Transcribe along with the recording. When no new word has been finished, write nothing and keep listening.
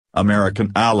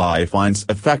American ally finds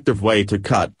effective way to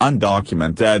cut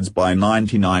undocumenteds by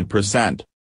 99%.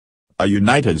 A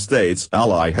United States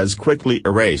ally has quickly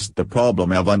erased the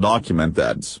problem of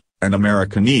undocumenteds, and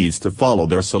America needs to follow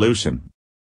their solution.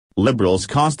 Liberals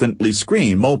constantly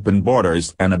scream open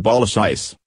borders and abolish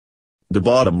ICE. The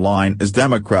bottom line is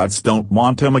Democrats don't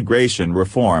want immigration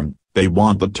reform, they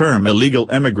want the term illegal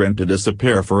immigrant to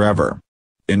disappear forever.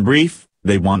 In brief,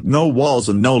 they want no walls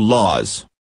and no laws.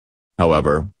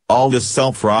 However, all this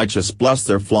self-righteous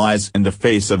bluster flies in the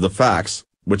face of the facts,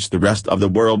 which the rest of the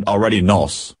world already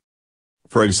knows.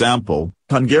 For example,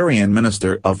 Hungarian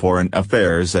Minister of Foreign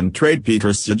Affairs and Trade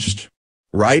Péter Szijj,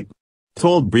 right,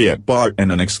 told Breitbart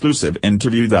in an exclusive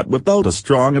interview that without a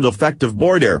strong and effective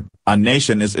border, a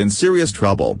nation is in serious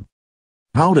trouble.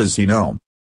 How does he know?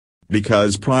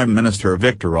 Because Prime Minister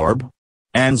Viktor Orb,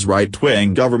 and's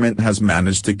right-wing government has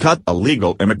managed to cut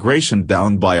illegal immigration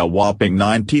down by a whopping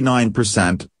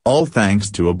 99%, all thanks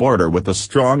to a border with a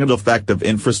strong and effective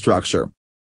infrastructure.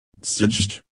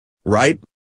 Szijj, right,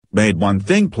 made one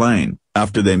thing plain: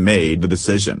 after they made the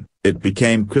decision, it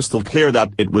became crystal clear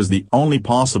that it was the only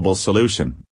possible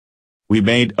solution. We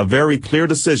made a very clear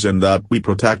decision that we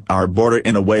protect our border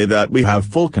in a way that we have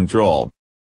full control.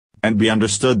 And we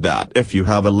understood that if you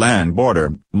have a land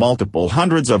border, multiple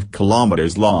hundreds of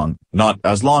kilometers long, not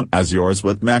as long as yours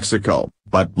with Mexico,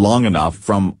 but long enough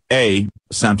from a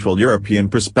Central European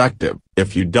perspective,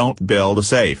 if you don't build a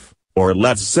safe, or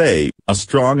let's say, a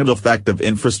strong and effective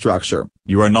infrastructure,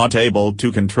 you are not able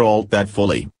to control that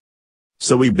fully.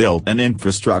 So we built an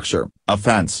infrastructure, a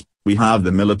fence, we have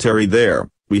the military there,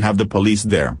 we have the police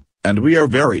there, and we are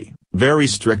very, very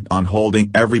strict on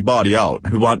holding everybody out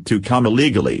who want to come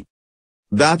illegally.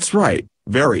 That's right,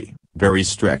 very, very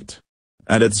strict.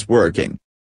 And it's working.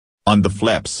 On the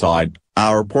flip side,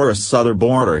 our porous southern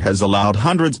border has allowed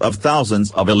hundreds of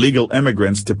thousands of illegal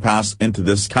immigrants to pass into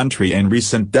this country in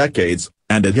recent decades,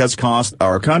 and it has cost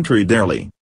our country dearly.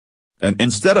 And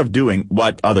instead of doing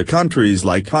what other countries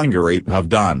like Hungary have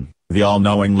done, the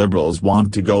all-knowing liberals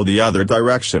want to go the other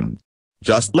direction.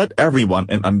 Just let everyone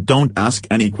in and don't ask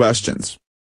any questions.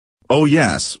 Oh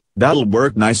yes, that'll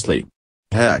work nicely.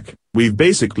 Heck, we've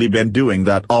basically been doing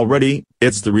that already.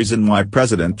 It's the reason why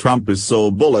President Trump is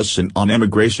so bullish on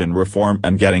immigration reform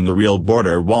and getting a real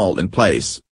border wall in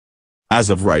place. As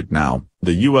of right now,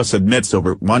 the U.S. admits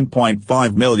over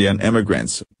 1.5 million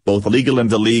immigrants, both legal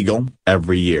and illegal,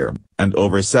 every year, and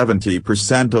over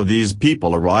 70% of these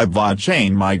people arrive via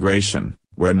chain migration,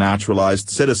 where naturalized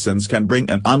citizens can bring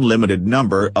an unlimited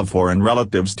number of foreign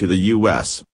relatives to the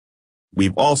U.S.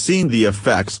 We've all seen the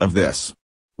effects of this.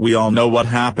 We all know what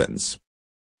happens.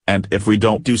 And if we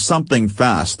don't do something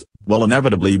fast, we'll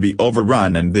inevitably be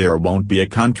overrun and there won't be a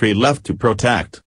country left to protect.